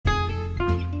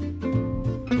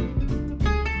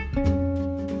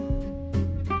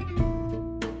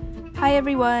Hi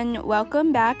everyone,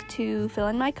 welcome back to Fill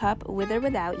in My Cup With or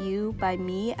Without You by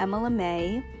me, Emma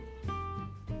LeMay.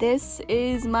 This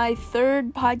is my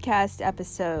third podcast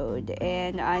episode,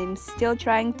 and I'm still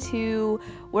trying to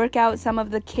work out some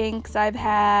of the kinks I've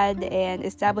had and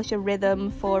establish a rhythm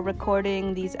for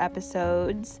recording these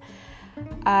episodes.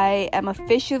 I am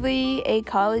officially a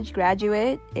college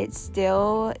graduate. It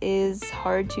still is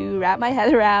hard to wrap my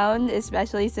head around,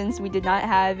 especially since we did not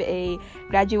have a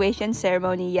graduation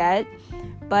ceremony yet.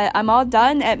 But I'm all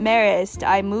done at Marist.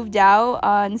 I moved out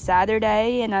on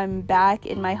Saturday and I'm back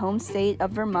in my home state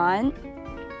of Vermont.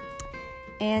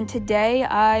 And today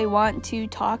I want to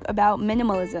talk about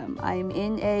minimalism. I'm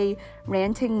in a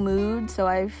ranting mood, so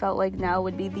I felt like now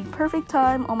would be the perfect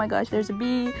time. Oh my gosh, there's a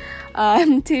bee.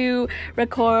 To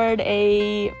record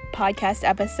a podcast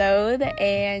episode.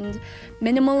 And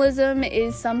minimalism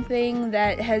is something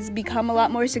that has become a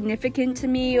lot more significant to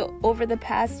me over the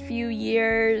past few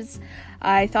years.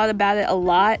 I thought about it a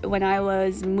lot when I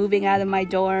was moving out of my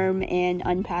dorm and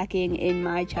unpacking in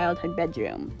my childhood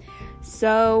bedroom.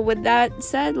 So with that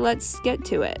said, let's get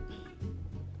to it.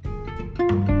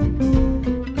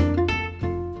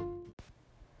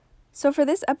 So for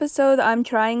this episode, I'm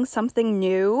trying something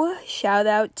new. Shout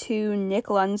out to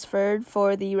Nick Lunsford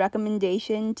for the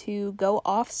recommendation to go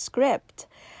off script.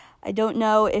 I don't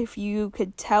know if you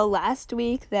could tell last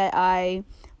week that I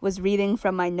was reading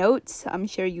from my notes. I'm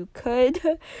sure you could.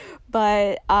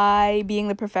 But I, being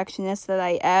the perfectionist that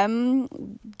I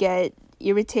am, get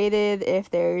irritated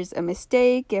if there's a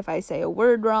mistake, if I say a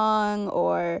word wrong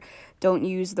or don't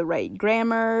use the right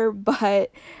grammar.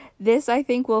 But this, I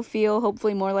think, will feel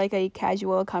hopefully more like a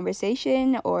casual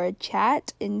conversation or a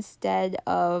chat instead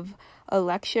of a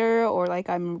lecture or like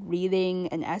I'm reading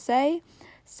an essay.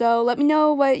 So let me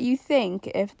know what you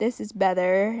think. If this is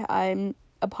better, I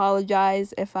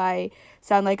apologize if I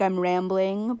sound like I'm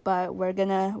rambling, but we're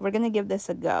gonna give this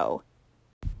a go.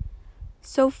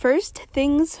 So first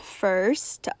things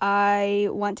first, I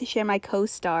want to share my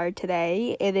co-star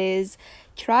today. It is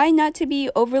try not to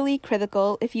be overly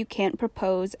critical if you can't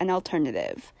propose an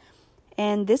alternative.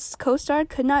 And this co-star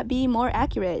could not be more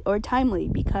accurate or timely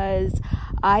because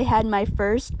I had my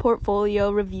first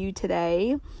portfolio review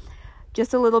today.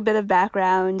 Just a little bit of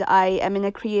background, I am in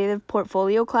a creative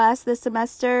portfolio class this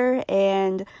semester,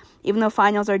 and even though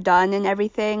finals are done and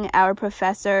everything, our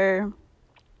professor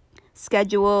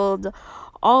scheduled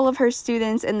all of her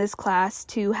students in this class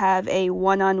to have a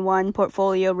one-on-one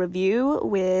portfolio review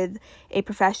with a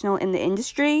professional in the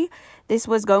industry. This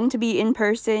was going to be in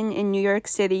person in New York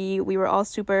City. We were all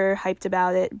super hyped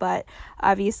about it, but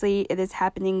obviously it is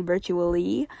happening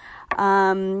virtually.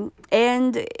 And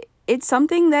it's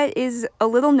something that is a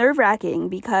little nerve-wracking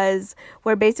because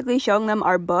we're basically showing them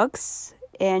our books.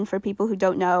 And for people who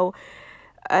don't know,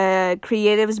 a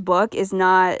creative's book is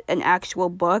not an actual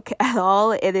book at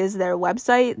all. It is their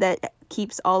website that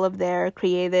keeps all of their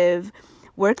creative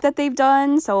work that they've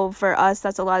done. So for us,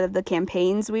 that's a lot of the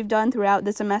campaigns we've done throughout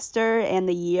the semester and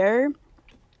the year.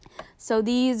 So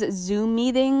these Zoom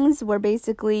meetings, we're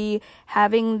basically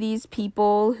having these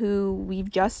people who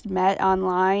we've just met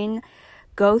online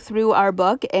go through our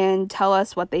book and tell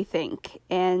us what they think.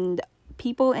 And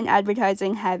people in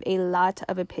advertising have a lot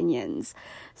of opinions.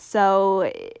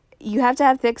 So you have to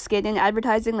have thick skin in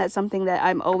advertising. That's something that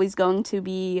I'm always going to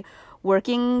be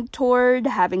working toward,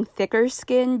 having thicker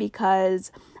skin,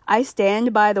 because I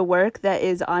stand by the work that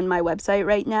is on my website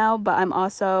right now, but I'm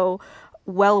also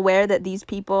well aware that these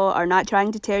people are not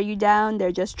trying to tear you down.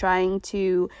 They're just trying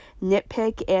to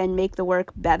nitpick and make the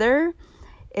work better.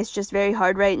 It's just very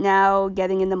hard right now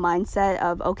getting in the mindset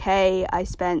of, okay, I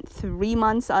spent 3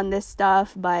 months on this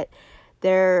stuff, but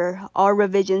there are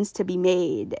revisions to be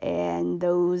made and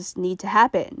those need to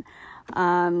happen.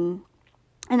 And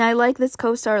I like this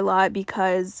co-star a lot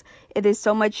because it is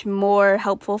so much more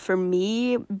helpful for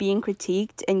me being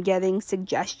critiqued and getting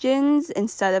suggestions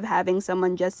instead of having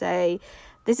someone just say,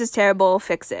 this is terrible,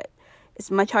 fix it.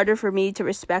 It's much harder for me to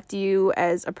respect you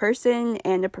as a person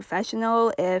and a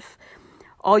professional if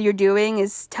all you're doing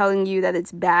is telling you that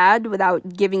it's bad without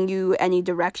giving you any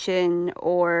direction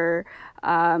or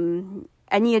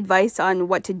any advice on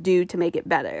what to do to make it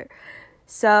better.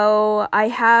 So I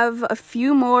have a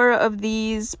few more of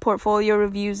these portfolio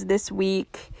reviews this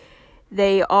week.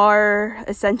 They are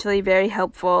essentially very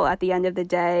helpful at the end of the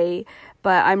day,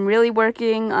 but I'm really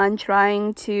working on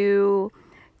trying to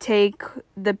take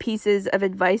the pieces of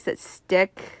advice that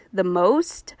stick the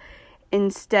most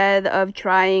instead of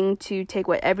trying to take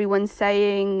what everyone's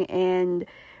saying and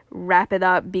wrap it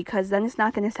up, because then it's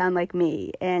not going to sound like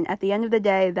me. And at the end of the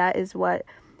day, that is what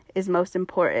is most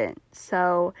important.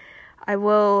 So I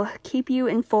will keep you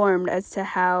informed as to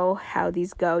how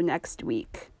these go next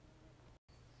week.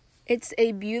 It's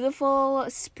a beautiful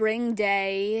spring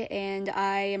day, and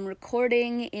I am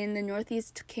recording in the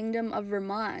Northeast Kingdom of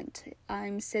Vermont.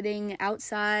 I'm sitting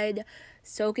outside,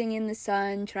 soaking in the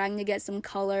sun, trying to get some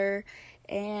color,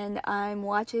 and I'm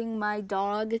watching my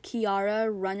dog, Kiara,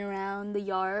 run around the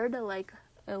yard like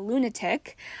a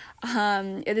lunatic.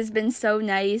 It has been so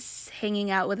nice hanging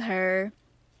out with her.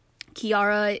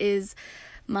 Kiara is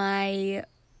my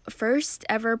first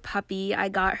ever puppy. I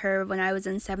got her when I was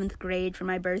in 7th grade for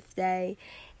my birthday,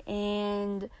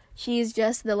 and she's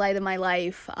just the light of my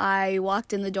life. I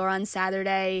walked in the door on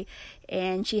Saturday,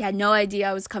 and she had no idea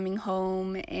I was coming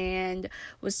home and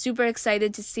was super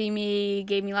excited to see me,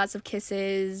 gave me lots of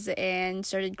kisses, and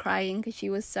started crying because she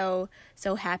was so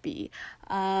happy.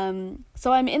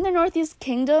 So I'm in the Northeast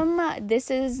Kingdom.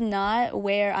 This is not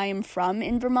where I am from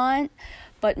in Vermont,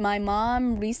 but my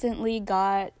mom recently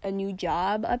got a new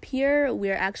job up here.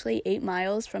 We're actually 8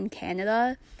 miles from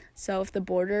Canada, so if the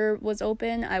border was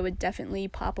open, I would definitely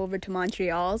pop over to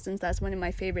Montreal, since that's one of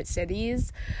my favorite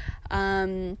cities.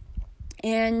 And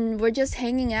we're just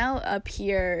hanging out up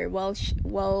here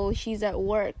while she's at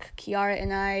work. Kiara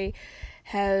and I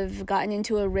have gotten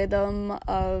into a rhythm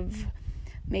of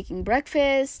making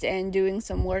breakfast and doing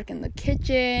some work in the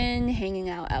kitchen, hanging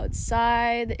out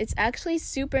outside. It's actually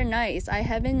super nice. I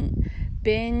haven't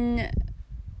been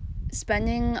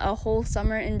spending a whole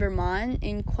summer in Vermont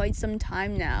in quite some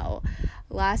time now.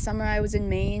 Last summer I was in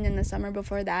Maine, and the summer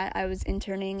before that I was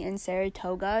interning in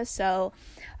Saratoga, so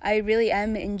I really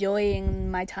am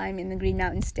enjoying my time in the Green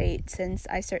Mountain State, since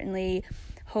I certainly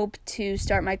hope to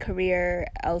start my career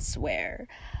elsewhere.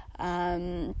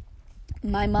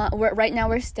 Right now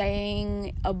we're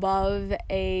staying above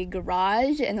a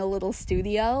garage in a little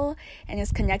studio, and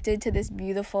it's connected to this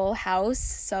beautiful house.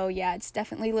 So yeah, it's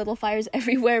definitely Little Fires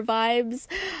Everywhere vibes.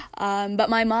 But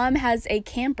my mom has a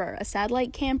camper, a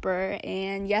satellite camper,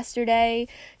 and yesterday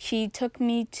she took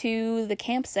me to the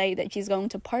campsite that she's going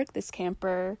to park this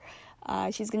camper.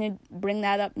 She's going to bring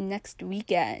that up next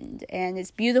weekend, and it's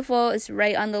beautiful. It's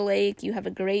right on the lake. You have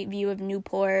a great view of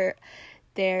Newport.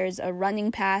 There's a running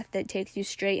path that takes you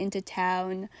straight into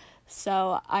town,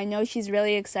 so I know she's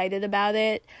really excited about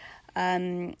it.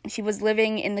 She was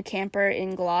living in the camper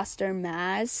in Gloucester,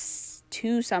 Mass.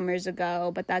 2 summers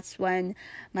ago, but that's when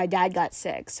my dad got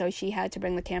sick, so she had to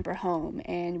bring the camper home,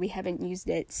 and we haven't used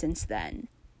it since then.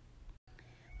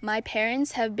 My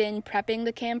parents have been prepping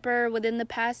the camper within the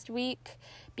past week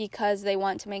because they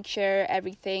want to make sure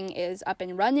everything is up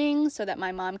and running so that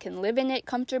my mom can live in it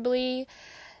comfortably.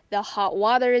 The hot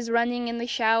water is running in the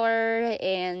shower,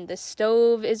 and the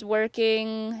stove is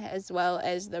working, as well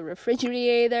as the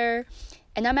refrigerator.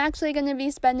 And I'm actually going to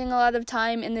be spending a lot of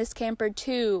time in this camper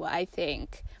too, I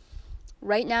think.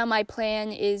 Right now my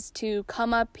plan is to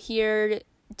come up here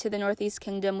to the Northeast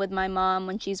Kingdom with my mom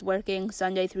when she's working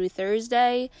Sunday through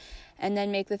Thursday, and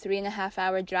then make the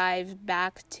 3.5-hour drive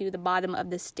back to the bottom of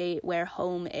the state where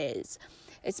home is.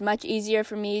 It's much easier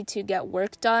for me to get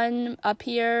work done up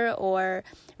here, or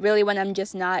really when I'm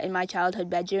just not in my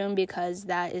childhood bedroom, because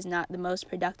that is not the most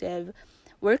productive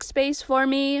workspace for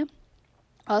me.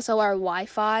 Also, our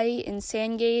Wi-Fi in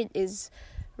Sandgate is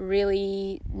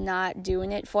really not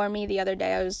doing it for me. The other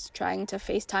day I was trying to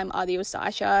FaceTime Audio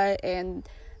Sasha and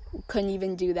couldn't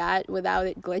even do that without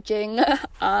it glitching.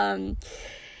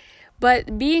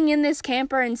 But being in this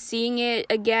camper and seeing it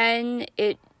again,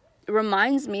 it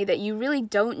reminds me that you really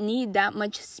don't need that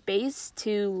much space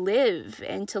to live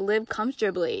and to live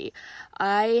comfortably.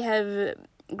 I have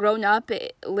grown up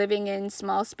living in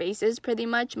small spaces pretty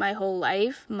much my whole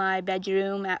life. My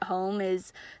bedroom at home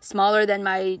is smaller than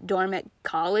my dorm at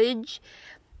college.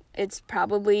 It's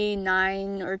probably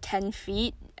 9 or 10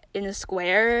 feet in a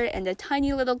square, and a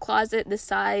tiny little closet the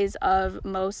size of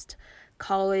most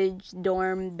college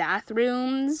dorm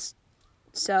bathrooms.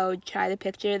 So try to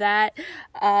picture that.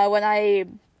 When I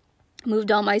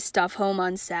moved all my stuff home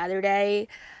on Saturday,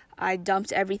 I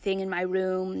dumped everything in my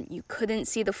room. You couldn't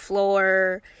see the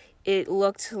floor. It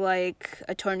looked like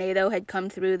a tornado had come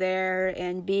through there,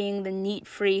 and being the neat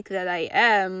freak that I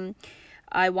am,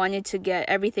 I wanted to get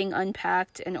everything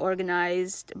unpacked and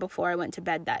organized before I went to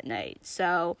bed that night.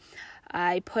 So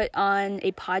I put on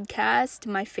a podcast.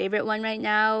 My favorite one right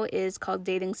now is called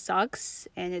Dating Sucks,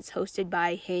 and it's hosted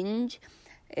by Hinge.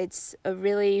 It's a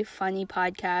really funny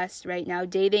podcast right now.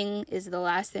 Dating is the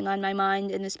last thing on my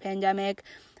mind in this pandemic.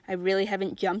 I really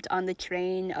haven't jumped on the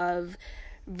train of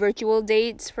virtual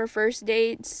dates for first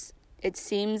dates. It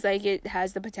seems like it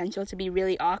has the potential to be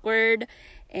really awkward,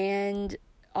 and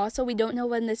also we don't know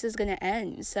when this is going to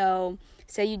end. So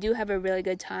say you do have a really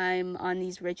good time on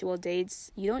these ritual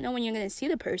dates, you don't know when you're going to see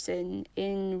the person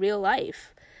in real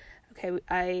life. Okay,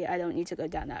 I don't need to go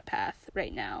down that path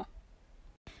right now.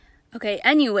 Okay,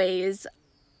 anyways,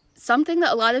 something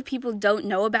that a lot of people don't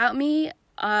know about me,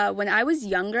 when I was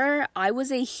younger, I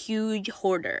was a huge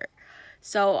hoarder.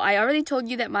 So I already told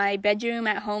you that my bedroom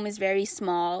at home is very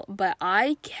small, but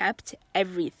I kept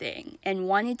everything and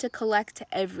wanted to collect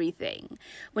everything.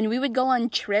 When we would go on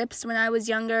trips when I was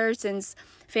younger, since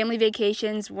family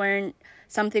vacations weren't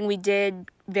something we did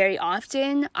very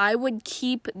often, I would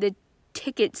keep the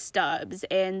ticket stubs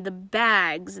and the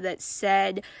bags that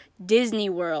said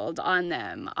Disney World on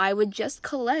them. I would just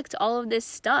collect all of this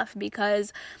stuff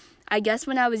because I guess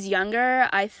when I was younger,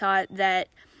 I thought that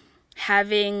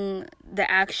having the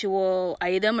actual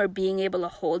item or being able to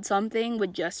hold something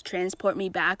would just transport me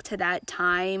back to that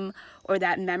time or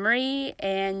that memory.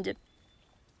 And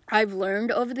I've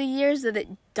learned over the years that it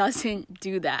doesn't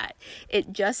do that.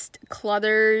 It just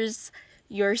clutters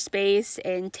your space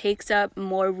and takes up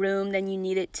more room than you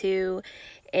need it to.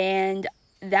 And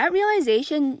that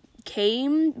realization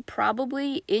came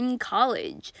probably in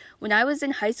college. When I was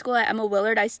in high school at Emma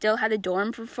Willard, I still had a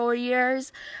dorm for 4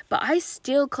 years, but I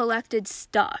still collected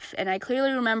stuff. And I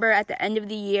clearly remember at the end of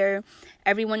the year,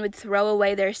 everyone would throw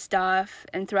away their stuff,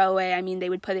 and throw away, I mean they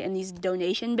would put it in these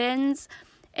donation bins.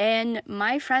 And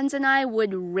my friends and I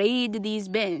would raid these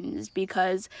bins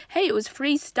because, hey, it was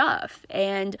free stuff.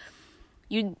 And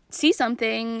you'd see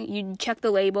something, you'd check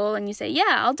the label, and you say,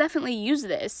 yeah, I'll definitely use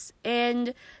this.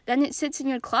 And then it sits in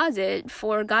your closet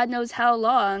for God knows how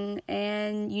long,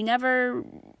 and you never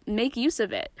make use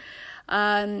of it.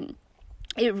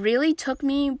 It really took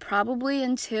me probably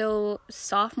until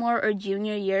sophomore or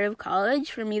junior year of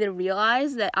college for me to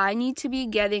realize that I need to be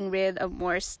getting rid of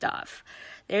more stuff.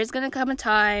 There's going to come a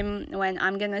time when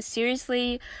I'm going to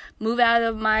seriously move out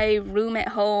of my room at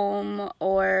home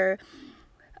or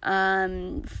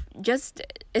just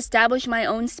establish my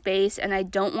own space, and I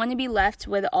don't want to be left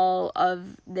with all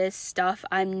of this stuff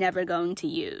I'm never going to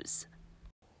use.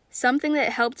 Something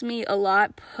that helped me a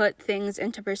lot put things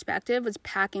into perspective was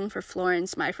packing for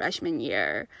Florence my freshman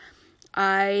year.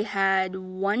 I had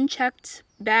one checked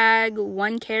bag,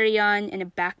 one carry-on, and a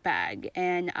backpack,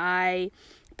 and I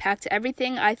packed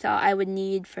everything I thought I would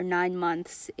need for 9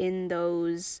 months in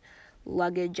those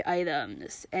luggage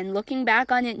items. And looking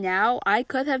back on it now, I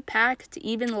could have packed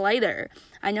even lighter.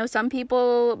 I know some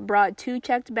people brought 2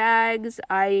 checked bags.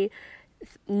 I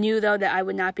knew though that I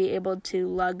would not be able to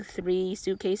lug 3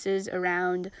 suitcases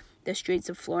around the streets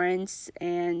of Florence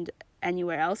and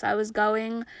anywhere else I was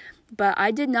going, but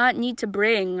I did not need to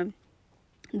bring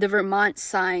the Vermont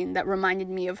sign that reminded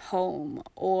me of home,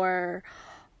 or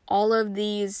all of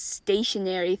these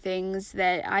stationary things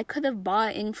that I could have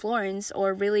bought in Florence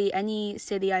or really any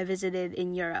city I visited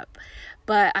in Europe.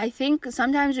 But I think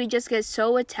sometimes we just get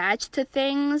so attached to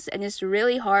things and it's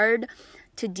really hard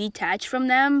to detach from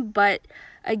them. But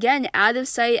again, out of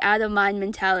sight, out of mind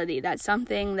mentality, that's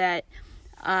something that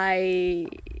I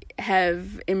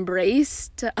have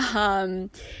embraced.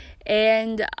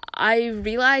 And I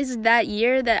realized that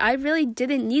year that I really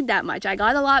didn't need that much. I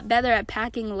got a lot better at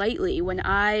packing lightly. When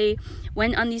I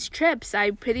went on these trips, I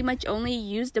pretty much only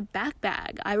used a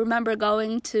backpack. I remember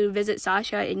going to visit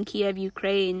Sasha in Kiev,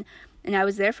 Ukraine, and I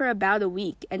was there for about a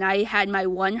week. And I had my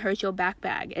one Herschel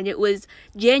backpack, and it was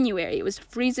January. It was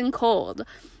freezing cold,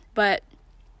 but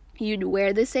you'd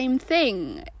wear the same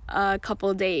thing a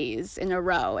couple days in a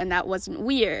row, and that wasn't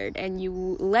weird, and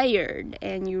you layered,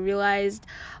 and you realized,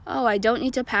 oh, I don't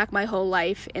need to pack my whole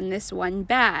life in this one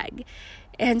bag.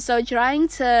 And so trying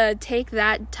to take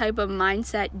that type of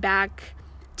mindset back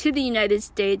to the United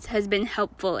States has been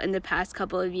helpful in the past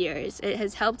couple of years. It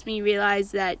has helped me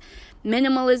realize that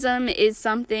minimalism is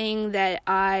something that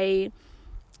I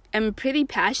am pretty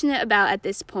passionate about at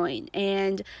this point.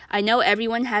 And I know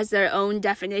everyone has their own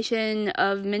definition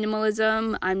of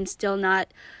minimalism. I'm still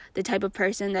not the type of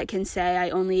person that can say I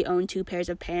only own 2 pairs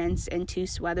of pants and 2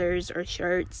 sweaters or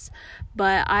shirts.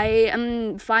 But I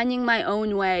am finding my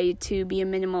own way to be a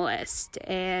minimalist.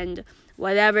 And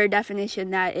whatever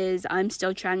definition that is, I'm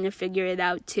still trying to figure it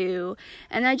out too.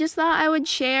 And I just thought I would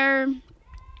share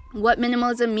what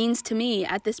minimalism means to me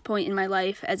at this point in my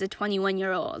life as a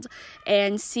 21-year-old,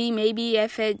 and see maybe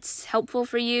if it's helpful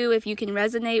for you, if you can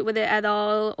resonate with it at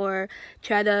all, or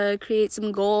try to create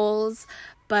some goals.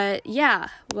 But yeah,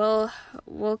 we'll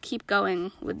keep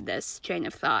going with this train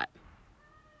of thought.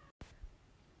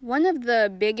 One of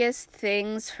the biggest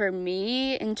things for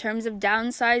me in terms of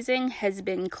downsizing has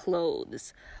been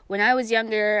clothes. When I was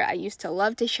younger, I used to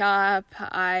love to shop.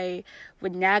 I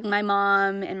would nag my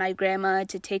mom and my grandma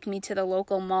to take me to the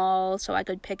local mall so I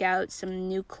could pick out some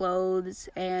new clothes.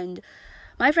 And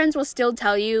my friends will still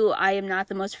tell you I am not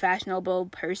the most fashionable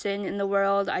person in the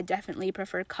world. I definitely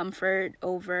prefer comfort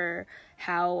over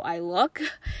how I look,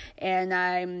 and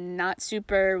I'm not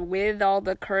super with all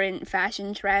the current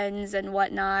fashion trends and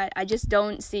whatnot. I just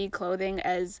don't see clothing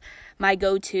as my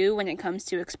go-to when it comes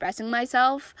to expressing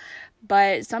myself.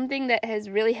 But something that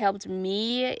has really helped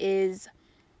me is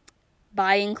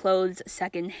buying clothes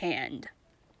secondhand.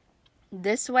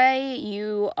 This way,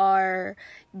 you are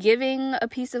giving a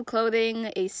piece of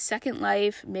clothing a second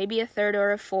life, maybe a third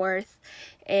or a fourth,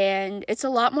 and it's a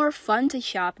lot more fun to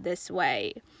shop this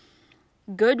way.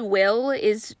 Goodwill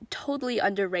is totally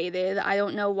underrated. I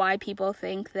don't know why people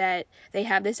think that they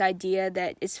have this idea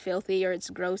that it's filthy or it's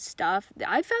gross stuff.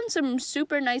 I found some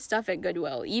super nice stuff at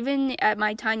Goodwill, even at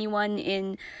my tiny one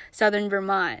in southern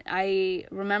Vermont. I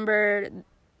remember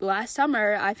last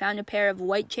summer, I found a pair of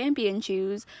white Champion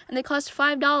shoes, and they cost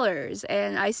 $5,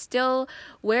 and I still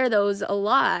wear those a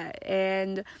lot,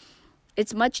 and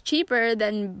it's much cheaper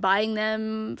than buying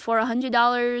them for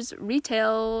 $100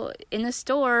 retail in a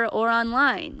store or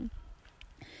online.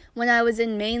 When I was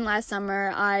in Maine last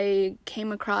summer, I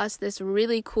came across this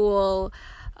really cool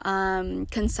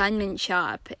consignment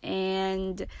shop,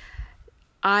 and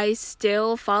I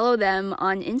still follow them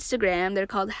on Instagram. They're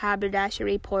called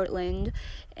Haberdashery Portland,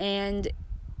 and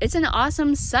it's an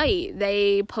awesome site.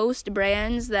 They post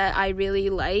brands that I really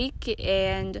like,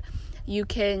 and you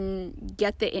can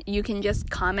just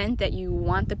comment that you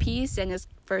want the piece, and it's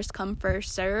first come,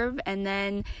 first serve, and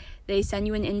then they send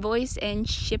you an invoice and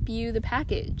ship you the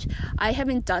package. I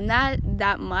haven't done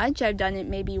that much. I've done it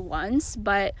maybe once,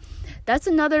 but that's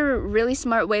another really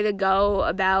smart way to go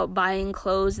about buying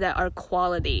clothes that are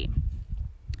quality.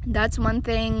 That's one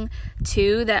thing,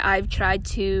 too, that I've tried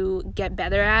to get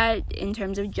better at in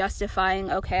terms of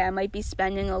justifying, okay, I might be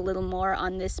spending a little more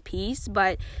on this piece,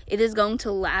 but it is going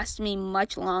to last me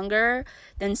much longer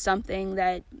than something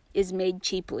that is made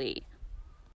cheaply.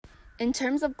 In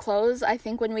terms of clothes, I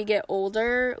think when we get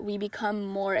older, we become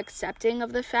more accepting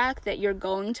of the fact that you're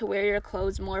going to wear your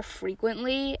clothes more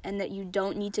frequently and that you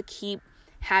don't need to keep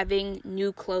having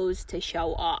new clothes to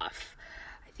show off.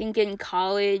 I think in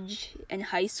college and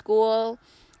high school,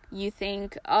 you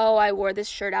think, oh, I wore this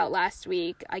shirt out last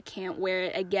week. I can't wear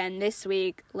it again this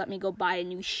week. Let me go buy a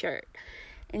new shirt.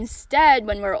 Instead,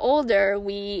 when we're older,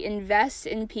 we invest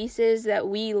in pieces that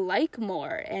we like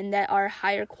more and that are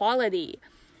higher quality.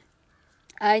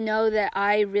 I know that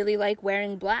I really like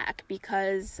wearing black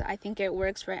because I think it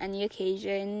works for any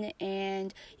occasion,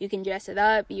 and you can dress it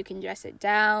up, you can dress it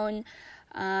down,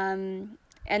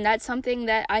 and that's something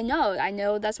that I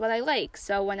know that's what I like.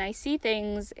 So when I see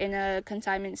things in a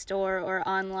consignment store or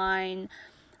online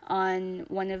on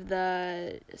one of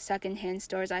the secondhand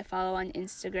stores I follow on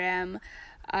Instagram,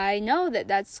 I know that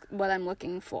that's what I'm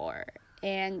looking for.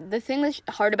 And the thing that's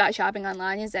hard about shopping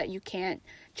online is that you can't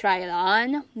try it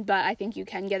on, but I think you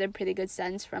can get a pretty good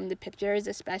sense from the pictures,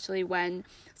 especially when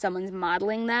someone's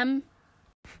modeling them.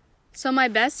 So my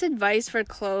best advice for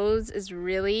clothes is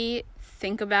really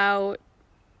think about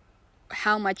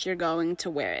how much you're going to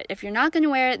wear it. If you're not going to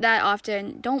wear it that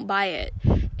often, don't buy it.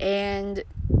 And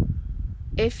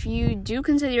if you do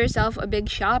consider yourself a big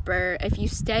shopper, if you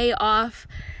stay off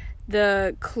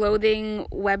the clothing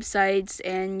websites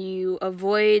and you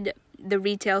avoid the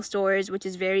retail stores, which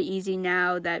is very easy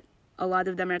now that a lot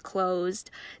of them are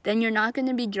closed, then you're not going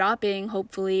to be dropping,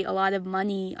 hopefully, a lot of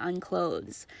money on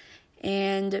clothes.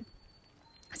 And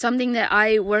something that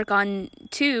I work on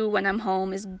too when I'm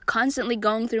home is constantly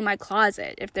going through my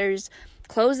closet. If there's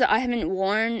clothes that I haven't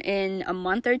worn in a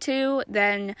month or two,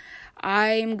 then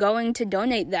I'm going to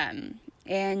donate them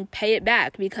and pay it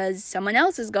back because someone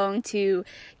else is going to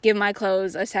give my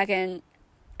clothes a second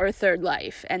or third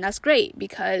life. And that's great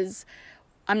because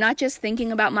I'm not just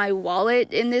thinking about my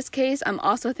wallet in this case, I'm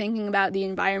also thinking about the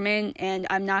environment, and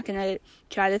I'm not going to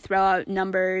try to throw out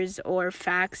numbers or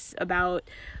facts about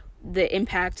the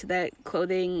impact that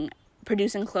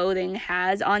producing clothing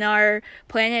has on our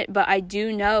planet, but I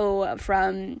do know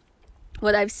from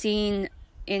what I've seen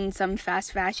in some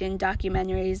fast fashion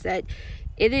documentaries that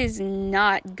it is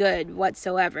not good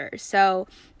whatsoever. So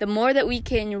the more that we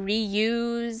can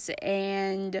reuse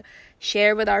and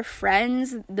share with our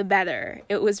friends, the better.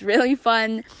 It was really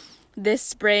fun this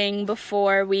spring,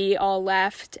 before we all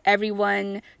left,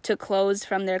 everyone took clothes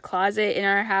from their closet in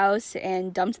our house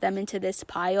and dumped them into this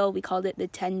pile. We called it the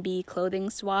 10B clothing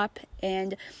swap,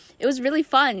 and it was really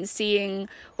fun seeing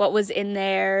what was in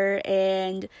there,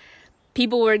 and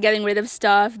people were getting rid of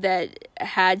stuff that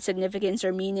had significance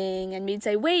or meaning, and we'd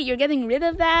say, wait, you're getting rid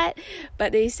of that?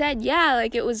 But they said, yeah,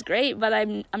 like, it was great, but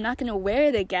I'm not going to wear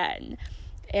it again.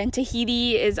 And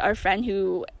Tahiti is our friend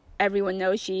who everyone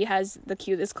knows she has the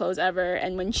cutest clothes ever,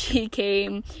 and when she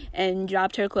came and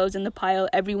dropped her clothes in the pile,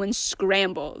 everyone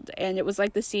scrambled. And it was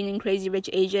like the scene in Crazy Rich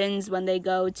Asians when they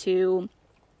go to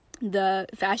the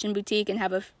fashion boutique and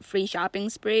have a free shopping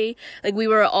spree. Like, we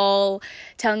were all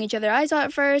telling each other, I saw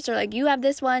it first, or like, you have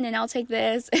this one and I'll take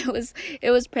this. It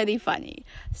was pretty funny.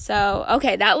 So,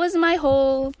 okay, that was my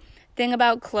whole thing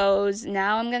about clothes.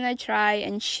 Now I'm gonna try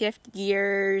and shift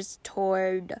gears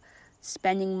toward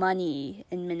spending money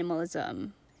in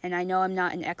minimalism. And I know I'm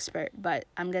not an expert, but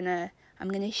I'm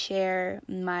gonna share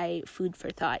my food for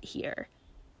thought here.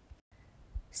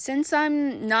 Since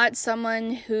I'm not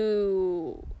someone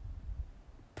who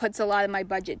puts a lot of my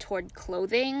budget toward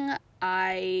clothing,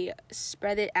 I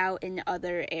spread it out in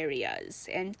other areas.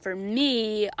 And for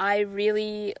me, I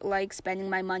really like spending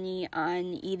my money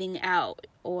on eating out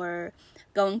or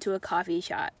going to a coffee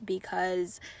shop,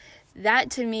 because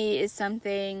that to me is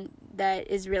something that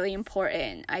is really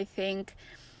important. I think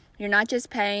you're not just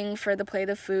paying for the plate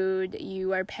of food,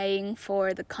 you are paying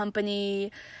for the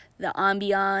company, the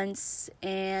ambiance,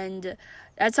 and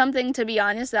that's something, to be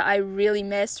honest, that I really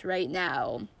miss right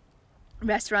now.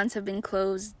 Restaurants have been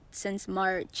closed since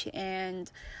March, and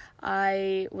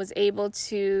I was able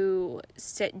to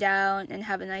sit down and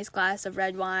have a nice glass of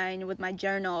red wine with my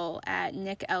journal at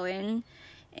Nick Ellen,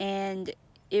 and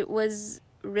it was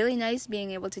really nice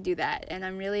being able to do that, and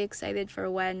I'm really excited for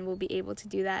when we'll be able to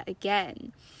do that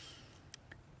again.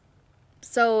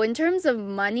 So in terms of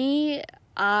money,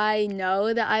 I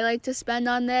know that I like to spend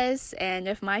on this, and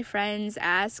if my friends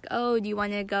ask, oh, do you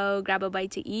want to go grab a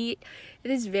bite to eat,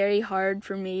 it is very hard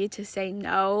for me to say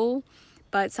no.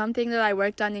 But something that I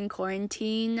worked on in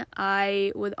quarantine,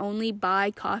 I would only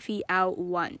buy coffee out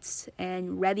once,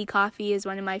 and Ready Coffee is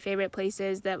one of my favorite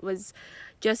places that was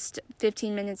just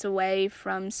 15 minutes away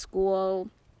from school.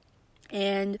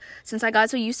 And since I got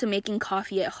so used to making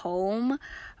coffee at home,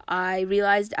 I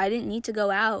realized I didn't need to go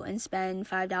out and spend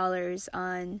 $5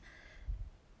 on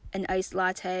an iced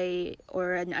latte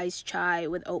or an iced chai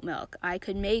with oat milk. I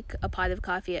could make a pot of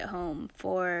coffee at home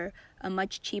for a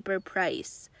much cheaper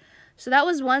price. So that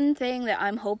was one thing that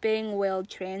I'm hoping will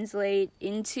translate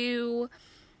into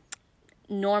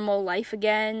normal life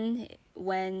again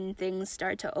when things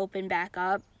start to open back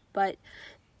up. But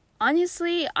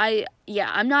honestly,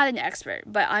 I'm not an expert,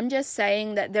 but I'm just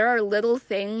saying that there are little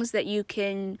things that you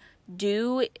can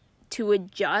do to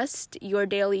adjust your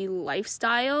daily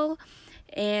lifestyle,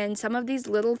 and some of these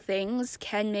little things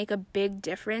can make a big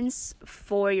difference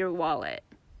for your wallet.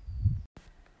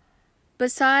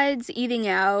 Besides eating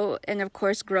out, and of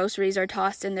course groceries are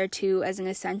tossed in there too as an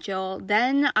essential,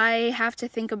 then I have to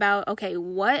think about, okay,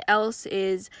 what else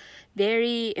is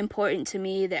very important to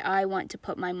me that I want to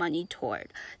put my money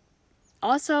toward?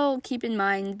 Also, keep in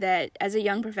mind that as a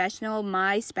young professional,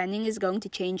 my spending is going to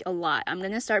change a lot. I'm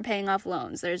going to start paying off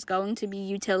loans. There's going to be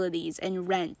utilities and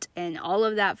rent and all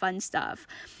of that fun stuff.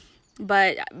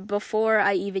 But before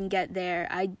I even get there,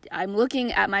 I'm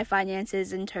looking at my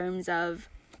finances in terms of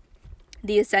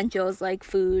the essentials like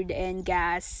food and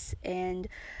gas and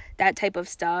that type of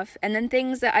stuff. And then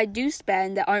things that I do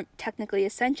spend that aren't technically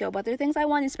essential, but they're things I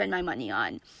want to spend my money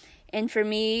on. And for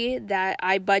me, that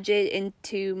I budget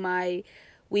into my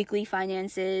weekly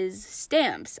finances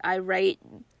stamps. I write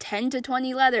 10 to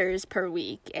 20 letters per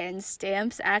week, and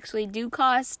stamps actually do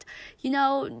cost,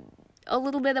 a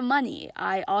little bit of money.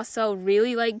 I also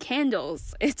really like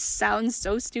candles. It sounds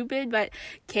so stupid, but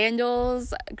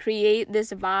candles create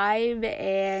this vibe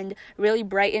and really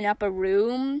brighten up a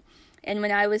room. And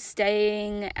when I was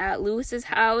staying at Lewis's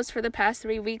house for the past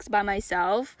 3 weeks by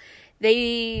myself,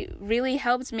 they really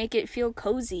helped make it feel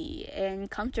cozy and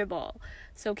comfortable.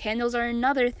 So candles are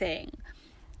another thing.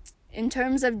 In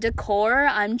terms of decor,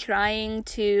 I'm trying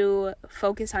to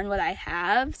focus on what I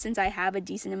have, since I have a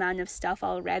decent amount of stuff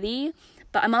already.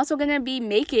 But I'm also going to be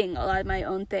making a lot of my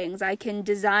own things. I can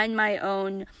design my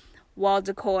own wall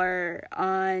decor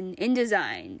on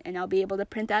InDesign, and I'll be able to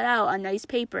print that out on nice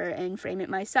paper and frame it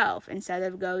myself instead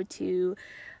of go to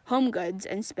Home Goods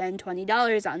and spend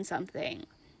 $20 on something.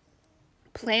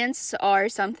 Plants are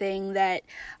something that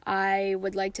I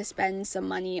would like to spend some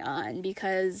money on,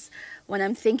 because when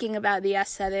I'm thinking about the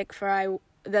aesthetic for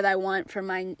that I want for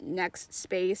my next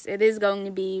space, it is going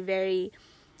to be very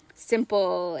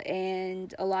simple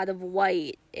and a lot of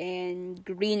white and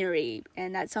greenery,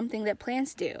 and that's something that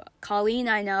plants do. Colleen,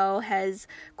 I know, has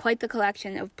quite the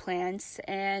collection of plants,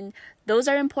 and those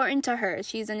are important to her.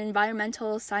 She's an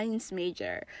environmental science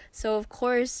major, so of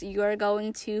course you're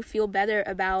going to feel better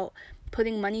about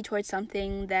putting money towards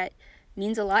something that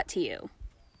means a lot to you.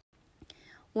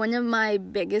 One of my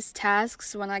biggest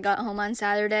tasks when I got home on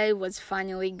Saturday was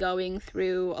finally going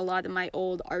through a lot of my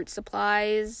old art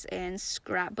supplies and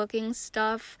scrapbooking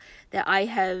stuff that I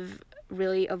have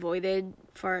really avoided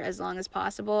for as long as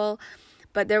possible.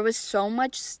 But there was so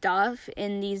much stuff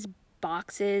in these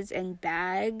boxes and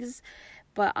bags,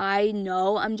 but I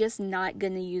know I'm just not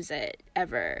going to use it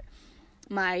ever.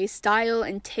 My style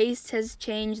and taste has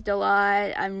changed a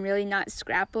lot. I'm really not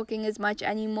scrapbooking as much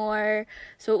anymore.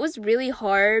 So it was really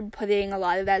hard putting a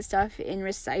lot of that stuff in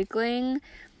recycling.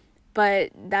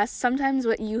 But that's sometimes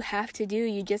what you have to do.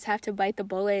 You just have to bite the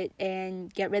bullet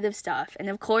and get rid of stuff. And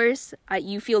of course,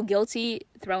 you feel guilty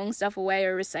throwing stuff away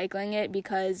or recycling it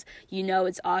because you know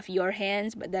it's off your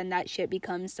hands, but then that shit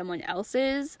becomes someone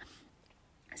else's.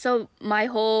 So my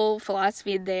whole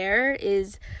philosophy there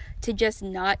is to just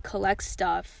not collect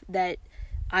stuff that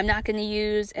I'm not going to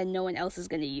use and no one else is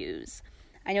going to use.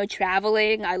 I know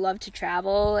traveling, I love to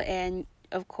travel, and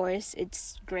of course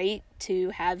it's great to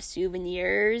have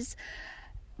souvenirs,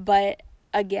 but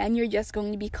again, you're just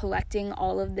going to be collecting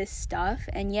all of this stuff,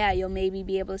 and yeah, you'll maybe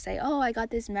be able to say, oh, I got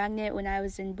this magnet when I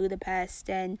was in Budapest,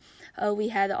 and oh, we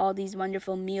had all these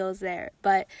wonderful meals there,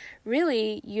 but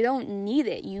really, you don't need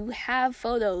it. You have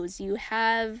photos, you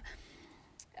have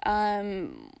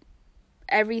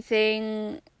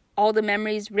everything, all the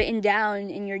memories written down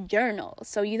in your journal.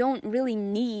 So you don't really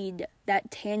need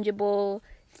that tangible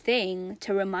thing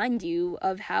to remind you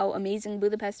of how amazing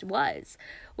Budapest was.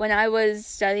 When I was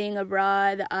studying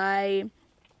abroad, I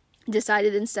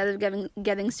decided instead of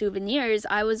getting souvenirs,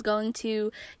 I was going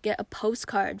to get a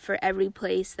postcard for every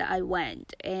place that I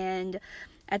went. And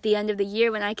at the end of the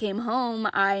year when I came home,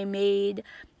 I made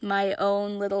my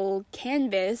own little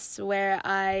canvas where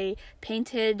I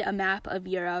painted a map of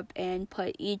Europe and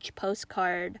put each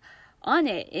postcard on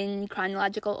it in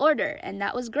chronological order, and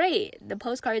that was great. The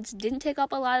postcards didn't take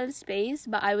up a lot of space,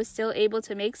 but I was still able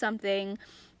to make something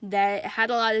that had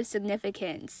a lot of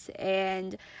significance,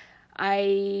 and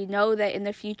I know that in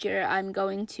the future I'm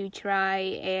going to try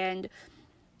and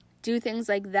do things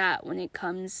like that when it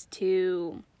comes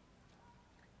to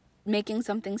making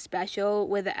something special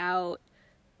without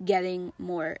getting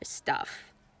more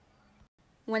stuff.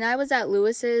 When I was at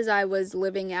Lewis's, I was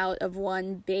living out of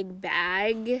one big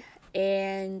bag,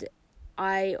 and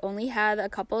I only had a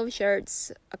couple of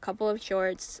shirts, a couple of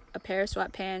shorts, a pair of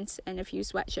sweatpants, and a few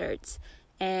sweatshirts,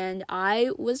 and I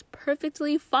was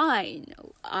perfectly fine.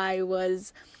 I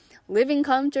was living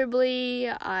comfortably.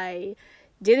 I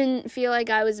didn't feel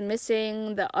like I was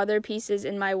missing the other pieces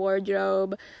in my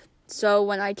wardrobe. So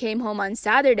when I came home on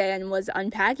Saturday and was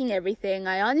unpacking everything,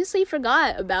 I honestly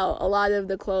forgot about a lot of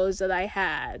the clothes that I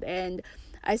had. And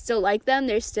I still like them.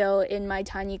 They're still in my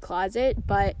tiny closet.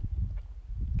 But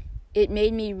it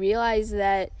made me realize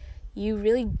that you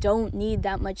really don't need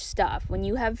that much stuff. When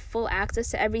you have full access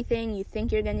to everything, you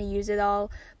think you're going to use it all,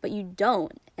 but you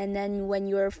don't. And then when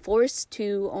you're forced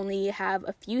to only have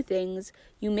a few things,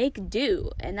 you make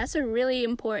do. And that's a really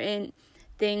important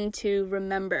thing to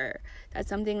remember. That's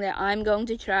something that I'm going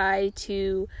to try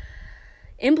to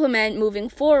implement moving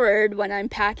forward when I'm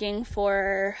packing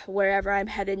for wherever I'm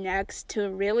headed next, to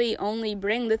really only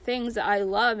bring the things that I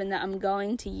love and that I'm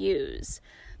going to use.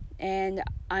 And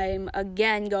I'm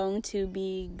again going to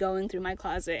be going through my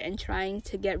closet and trying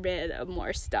to get rid of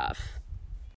more stuff.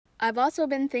 I've also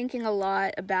been thinking a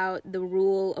lot about the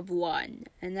rule of one,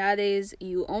 and that is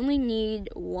you only need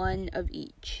one of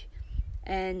each.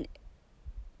 And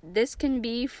this can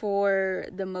be for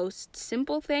the most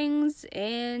simple things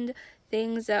and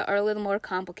things that are a little more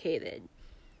complicated.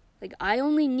 Like, I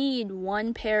only need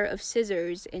one pair of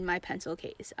scissors in my pencil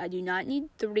case. I do not need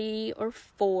 3 or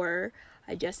 4.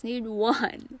 I just need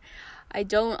one. I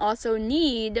don't also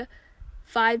need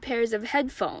 5 pairs of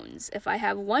headphones. If I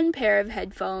have 1 pair of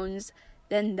headphones,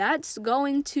 then that's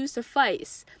going to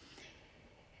suffice.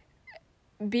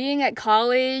 Being at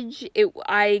college,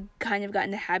 I kind of got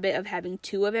in the habit of having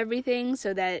 2 of everything,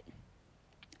 so that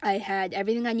I had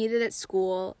everything I needed at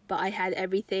school, but I had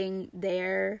everything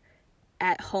there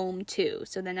at home too.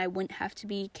 So then I wouldn't have to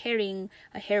be carrying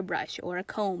a hairbrush or a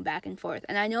comb back and forth.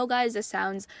 And I know, guys, this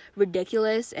sounds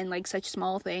ridiculous and like such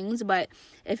small things, but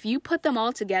if you put them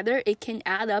all together, it can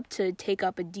add up to take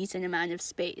up a decent amount of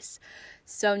space.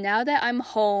 So now that I'm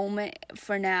home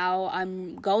for now,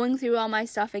 I'm going through all my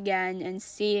stuff again and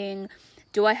seeing,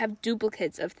 do I have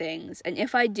duplicates of things? And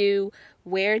if I do,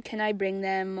 where can I bring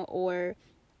them, or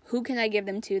who can I give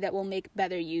them to that will make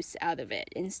better use out of it,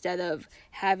 instead of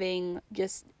having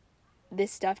just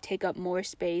this stuff take up more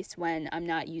space when I'm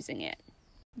not using it.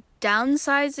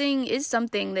 Downsizing is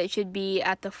something that should be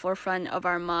at the forefront of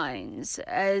our minds.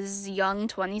 As young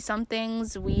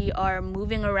 20-somethings, we are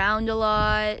moving around a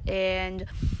lot, and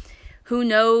who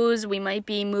knows, we might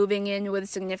be moving in with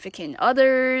significant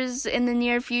others in the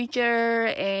near future,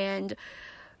 and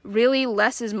really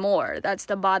less is more. That's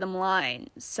the bottom line.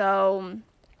 So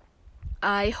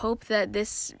I hope that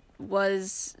this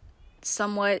was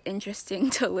somewhat interesting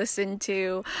to listen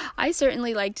to. I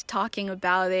certainly liked talking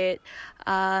about it.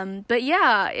 But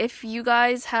yeah, if you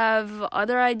guys have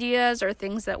other ideas or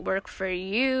things that work for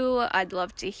you, I'd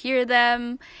love to hear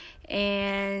them.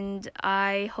 And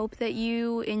I hope that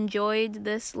you enjoyed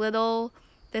this little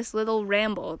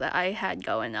ramble that I had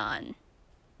going on.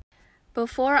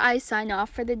 Before I sign off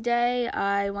for the day,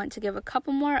 I want to give a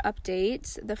couple more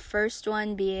updates. The first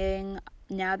one being,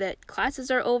 now that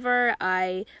classes are over,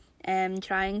 I am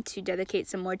trying to dedicate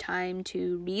some more time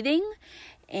to reading.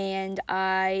 And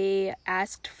I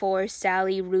asked for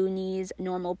Sally Rooney's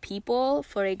Normal People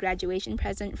for a graduation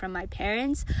present from my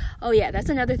parents. Oh yeah, that's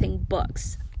another thing,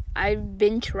 books. I've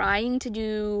been trying to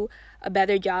do a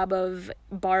better job of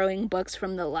borrowing books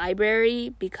from the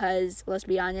library, because let's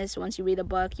be honest, once you read a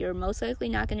book, you're most likely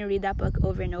not going to read that book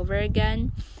over and over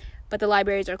again. But the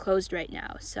libraries are closed right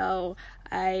now, so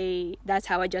that's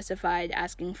how I justified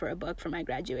asking for a book for my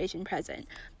graduation present.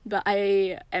 But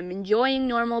I am enjoying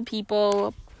Normal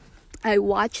People. I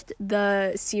watched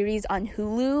the series on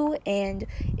Hulu, and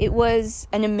it was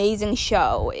an amazing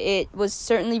show. It was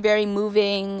certainly very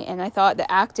moving, and I thought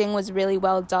the acting was really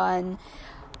well done.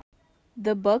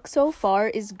 The book so far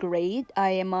is great.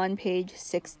 I am on page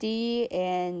 60,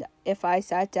 and if I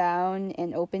sat down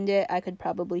and opened it, I could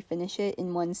probably finish it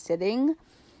in one sitting.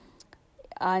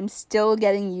 I'm still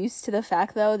getting used to the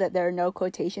fact, though, that there are no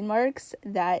quotation marks.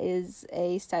 That is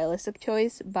a stylistic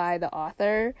choice by the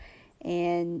author,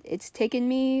 and it's taken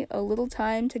me a little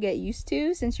time to get used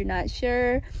to, since you're not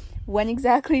sure when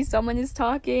exactly someone is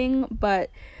talking. But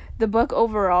the book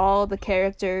overall, the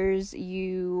characters,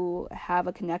 you have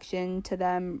a connection to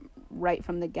them right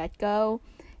from the get-go,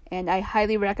 and I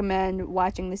highly recommend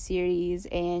watching the series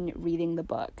and reading the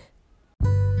book.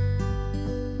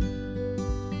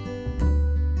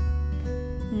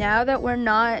 Now that we're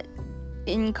not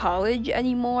in college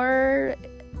anymore,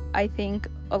 I think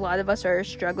a lot of us are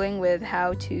struggling with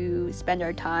how to spend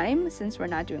our time, since we're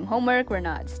not doing homework, we're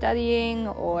not studying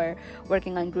or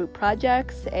working on group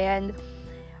projects, and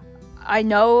I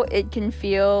know it can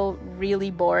feel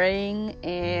really boring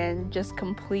and just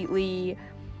completely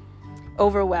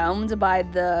overwhelmed by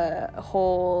the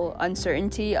whole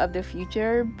uncertainty of the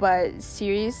future, but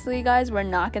seriously, guys, we're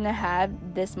not gonna have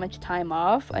this much time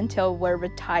off until we're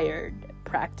retired,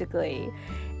 practically.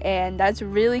 And that's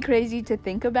really crazy to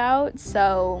think about.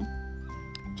 So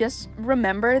just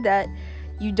remember that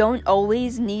you don't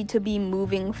always need to be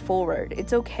moving forward.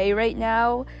 It's okay right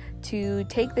now to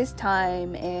take this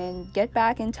time and get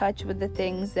back in touch with the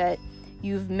things that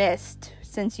you've missed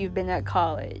since you've been at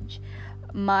college.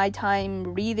 My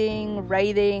time reading,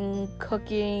 writing,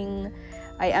 cooking.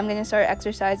 I am going to start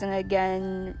exercising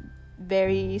again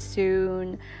very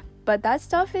soon. But that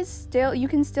stuff is still, you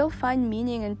can still find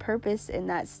meaning and purpose in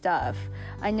that stuff.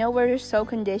 I know we're so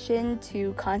conditioned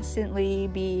to constantly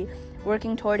be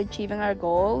working toward achieving our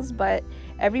goals, but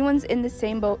everyone's in the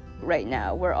same boat right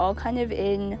now. We're all kind of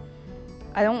in,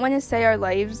 I don't want to say our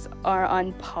lives are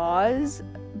on pause,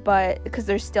 but because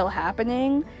they're still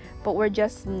happening, but we're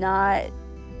just not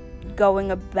going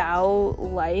about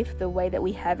life the way that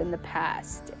we have in the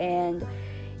past. And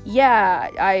yeah,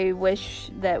 I wish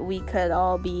that we could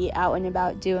all be out and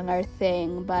about doing our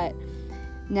thing, but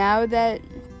now that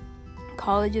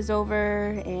college is over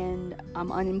and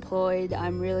I'm unemployed,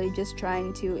 I'm really just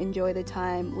trying to enjoy the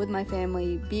time with my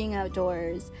family, being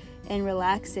outdoors and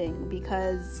relaxing,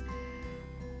 because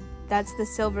that's the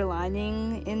silver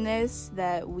lining in this,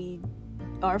 that we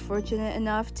are fortunate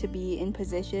enough to be in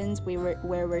positions where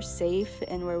we're safe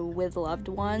and we're with loved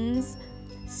ones.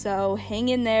 So hang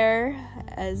in there,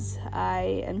 as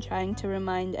I am trying to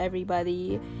remind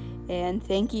everybody, and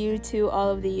thank you to all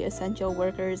of the essential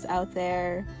workers out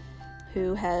there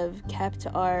who have kept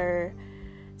our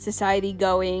society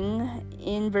going.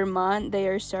 In Vermont, they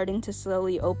are starting to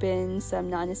slowly open some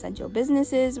non-essential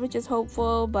businesses, which is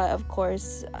hopeful, but of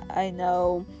course, I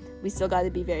know we still got to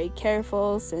be very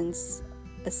careful since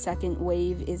a second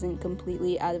wave isn't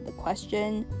completely out of the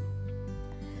question.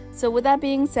 So with that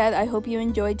being said, I hope you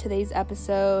enjoyed today's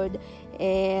episode,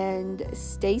 and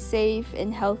stay safe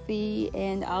and healthy,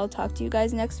 and I'll talk to you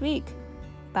guys next week.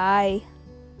 Bye.